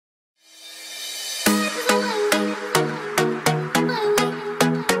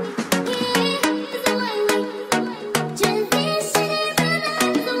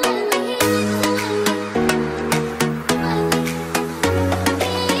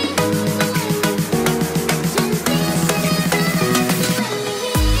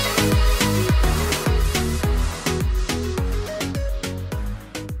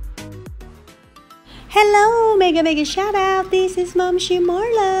mega shout out. This is Mom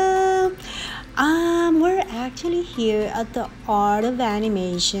Shimorla. We're actually here at the Art of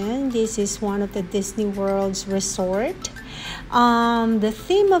Animation. This is one of the Disney World's resort. The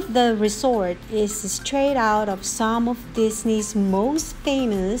theme of the resort is straight out of some of Disney's most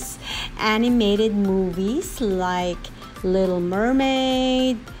famous animated movies like Little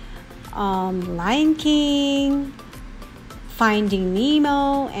Mermaid, Lion King, Finding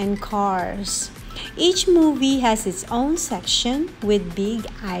Nemo, and Cars. Each movie has its own section with big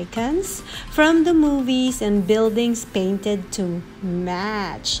icons from the movies and buildings painted to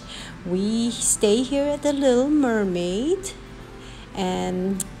match. We stay here at the Little Mermaid,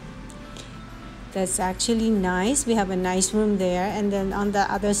 and that's actually nice. We have a nice room there, and then on the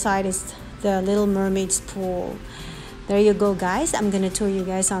other side is the Little Mermaid's pool. There you go, guys. I'm gonna tour you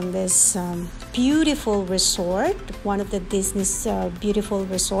guys on this beautiful resort, one of the Disney's beautiful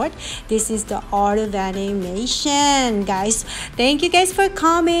resort. This is the Art of Animation, guys. Thank you guys for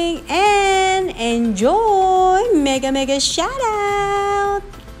coming and enjoy. Mega shout out.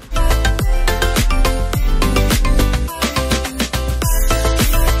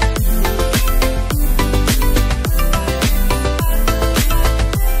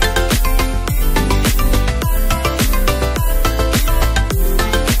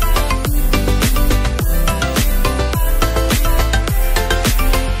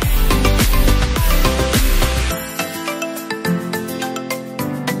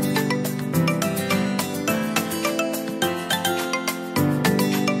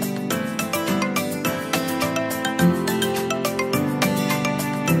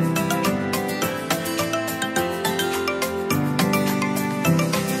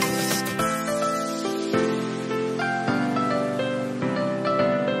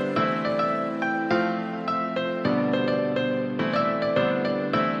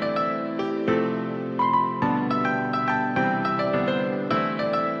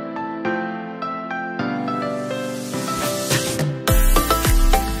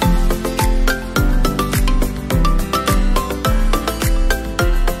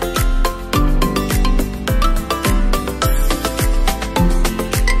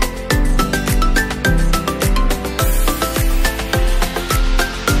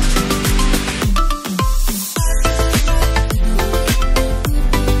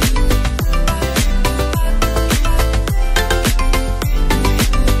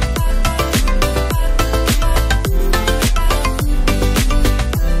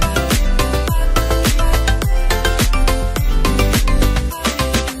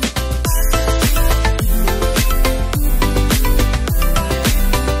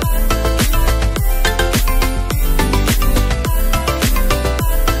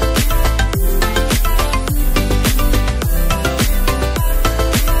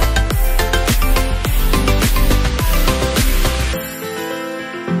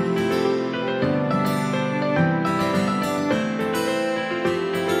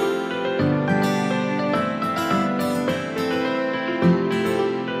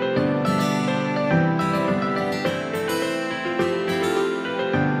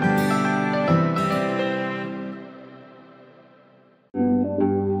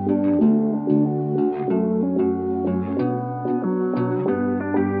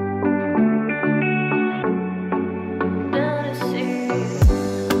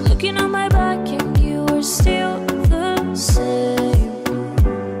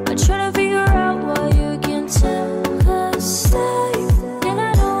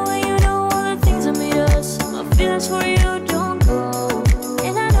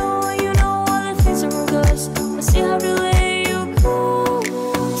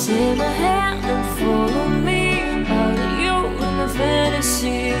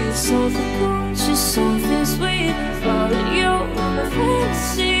 Something just something sweet. Follow you in my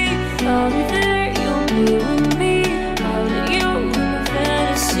fantasy. I'll be there, you'll be with me. Follow you in my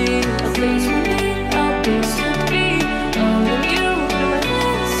fantasy. A place for me, a place to be. Follow you in my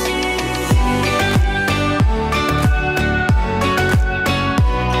fantasy.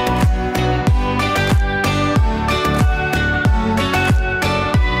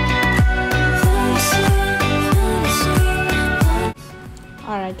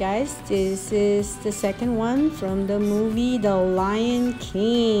 Alright guys, this is the second one from the movie The Lion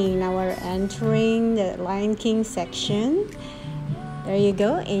King. Now we're entering the Lion King section. There you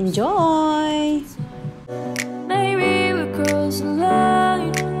go, enjoy! Maybe we cross the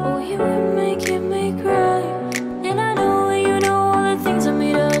line, or you would make me cry. And I know you know all the things that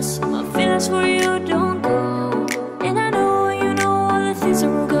made us. My feelings for you don't go. And I know you know all the things that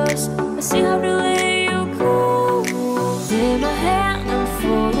broke us. I see how to let you go. Take my hand and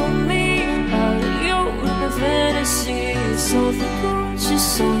follow me. Out of you in the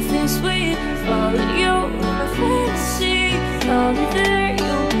just something sweet. Falling you in my fantasy. I'll be there,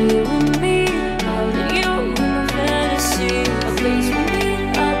 you'll be with me. Falling you in my fantasy. A place for me,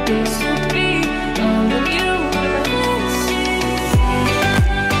 a place to be. Falling you in my fantasy.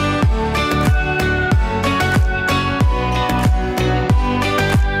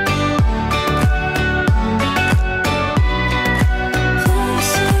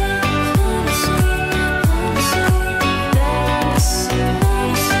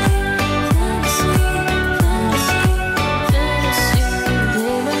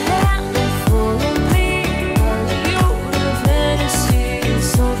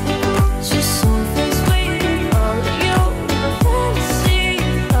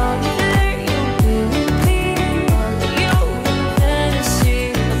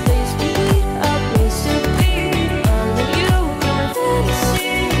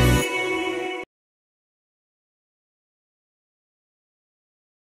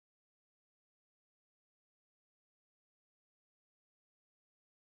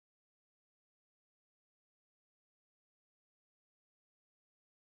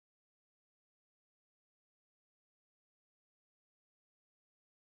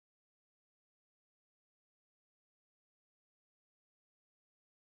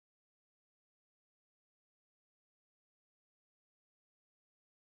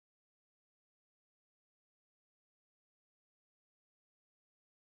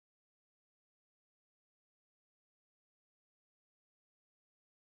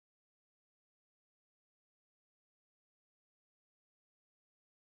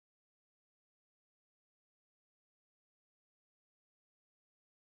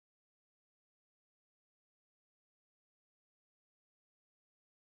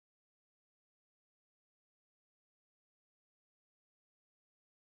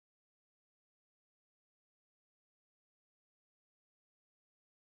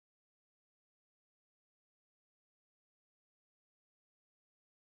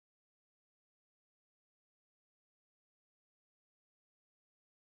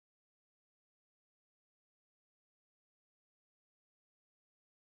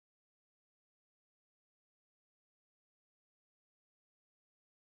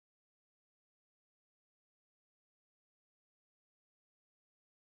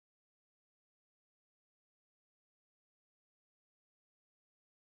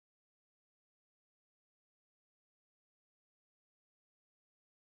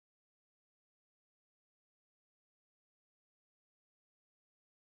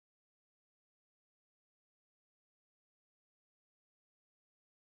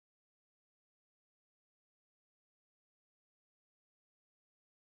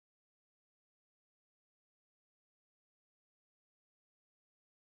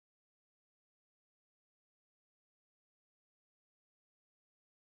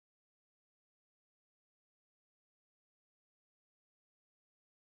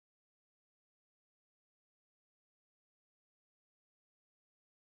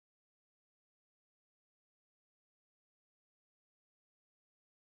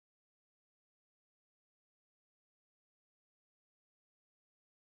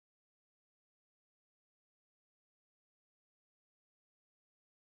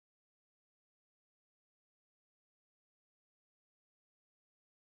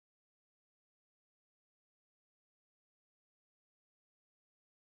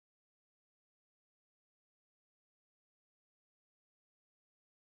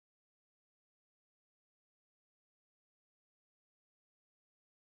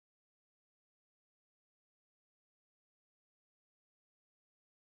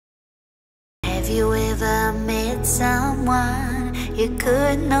 Have you ever met someone you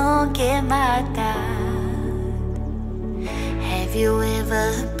could not get mad at? Have you ever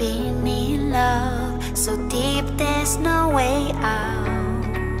been in love so deep there's no way out?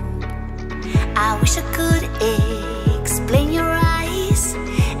 I wish I could explain your eyes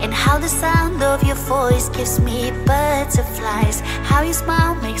and how the sound of your voice gives me butterflies. How your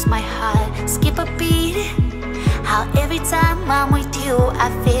smile makes my heart skip a beat. How every time I'm with you I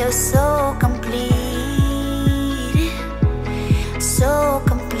feel so complete. So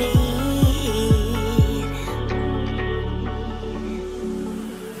complete.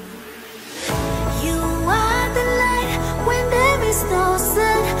 You are the light when there is no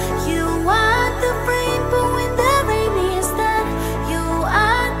sun. You are the rainbow when the rain is done. You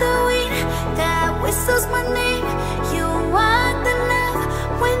are the wind that whistles my name. You are the love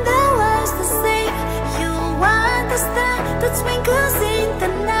when the world's the same. You are the star that twinkles in the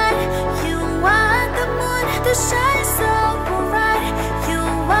night. You are the moon that shines so bright. You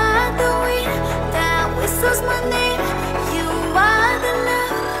are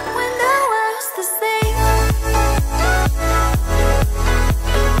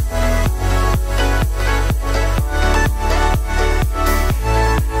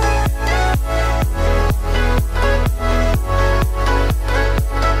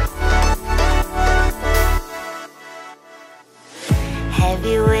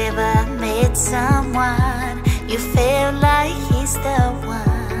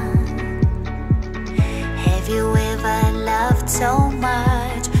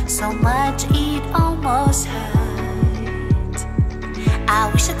so much it almost hurt. I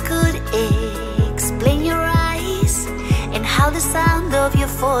wish I could explain your eyes and how the sound of your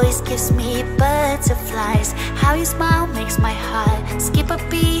voice gives me butterflies. How your smile makes my heart skip a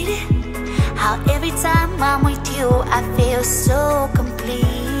beat. How every time I'm with you I feel so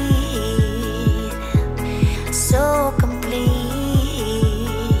complete, so complete.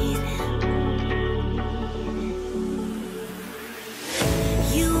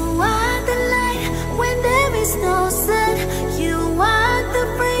 You are the light when there is no sun. You are the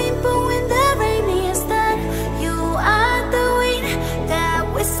rainbow when the rain is done. You are the wind that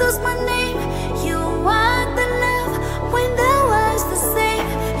whistles my name. You are the love when the world's the same.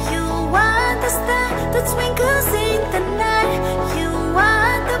 You are the star that twinkles in the night. You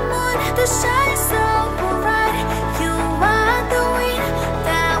are the moon that shines so bright. You are the wind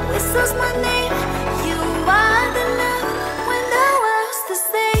that whistles my name. You are the love when the world's the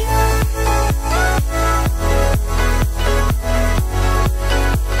same.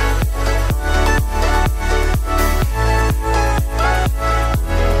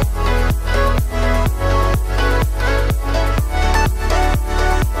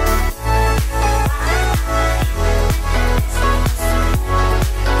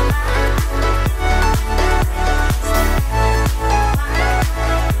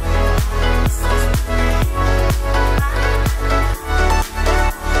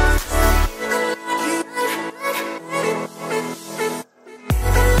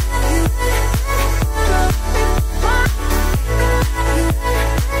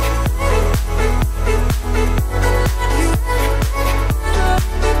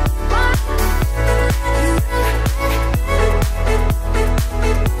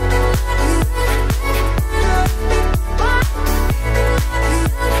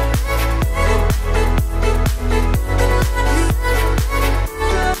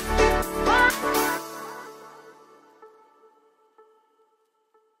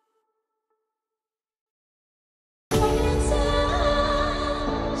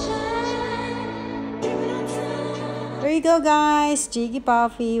 There you go, guys. Jiggy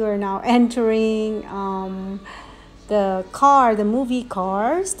Buffy. We're now entering the movie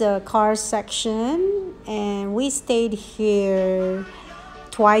Cars, the Cars section, and we stayed here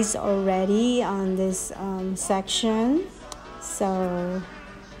twice already on this section. So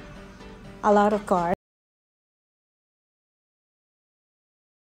a lot of cars.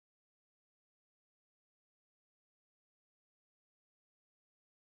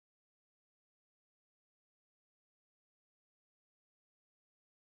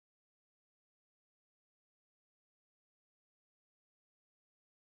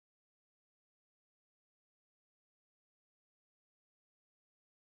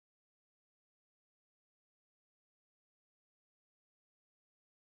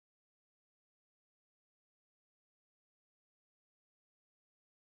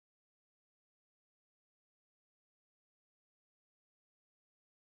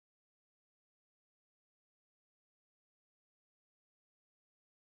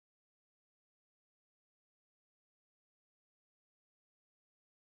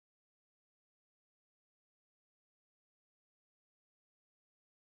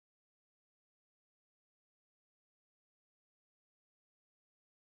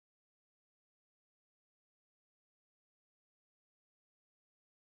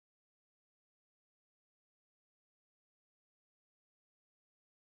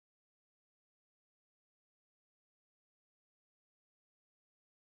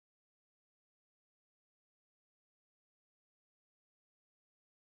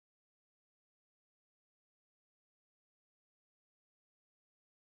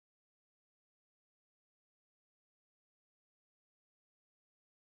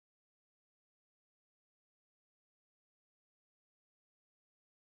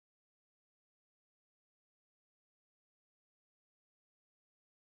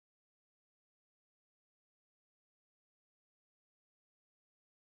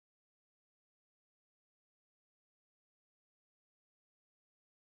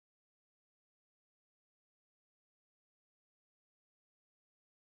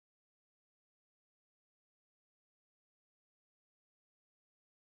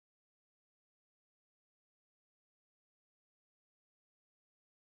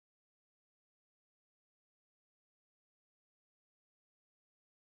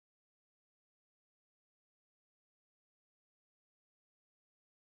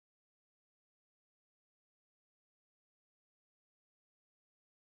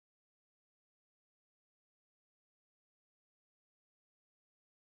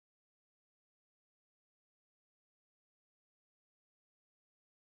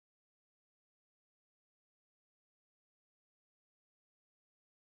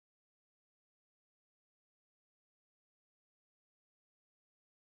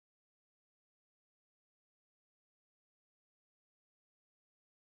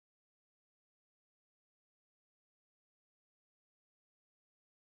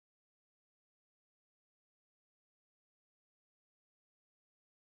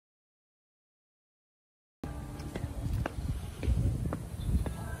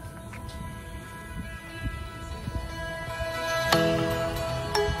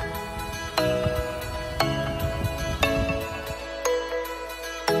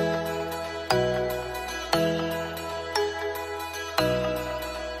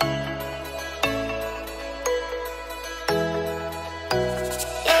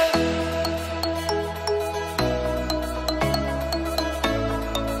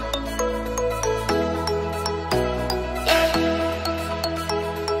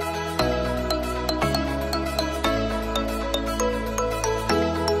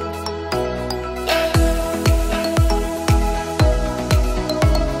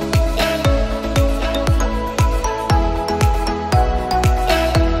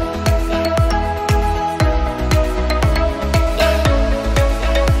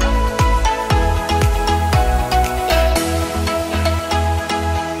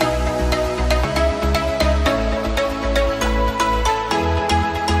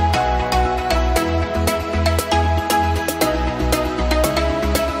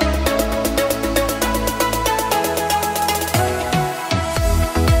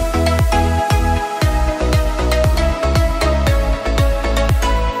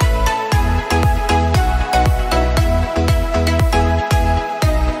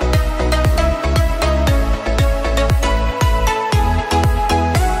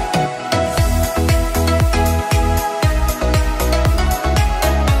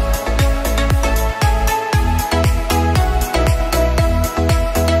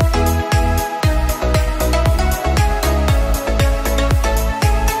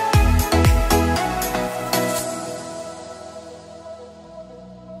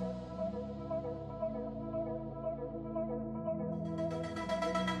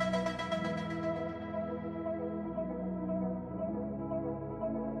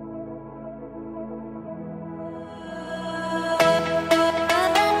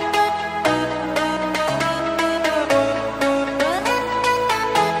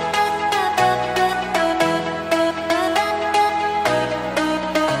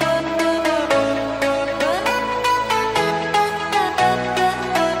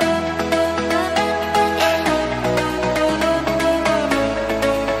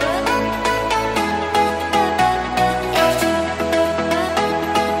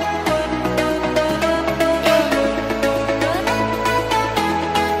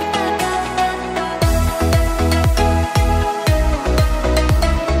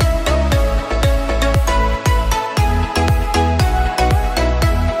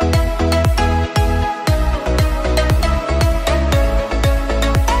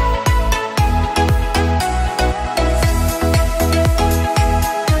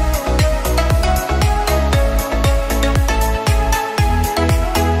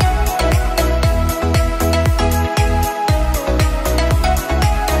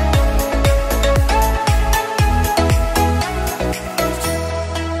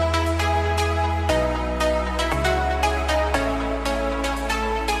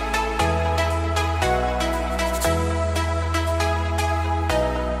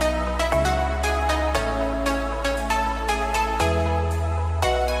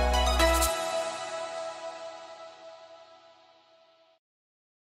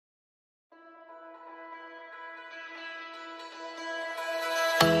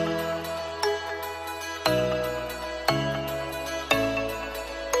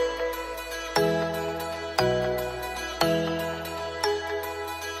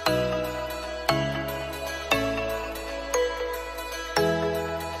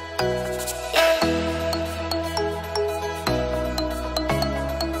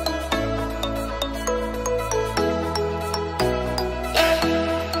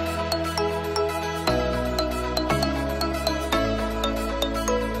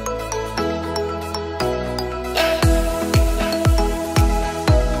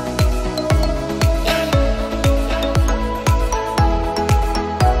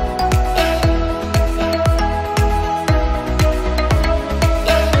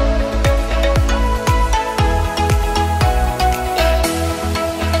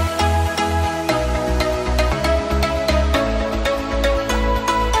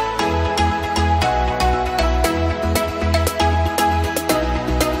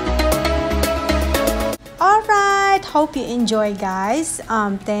 hope you enjoy, guys.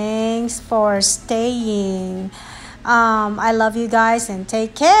 Thanks for staying. I love you guys and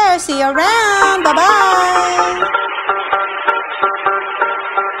take care. See you around. Bye bye.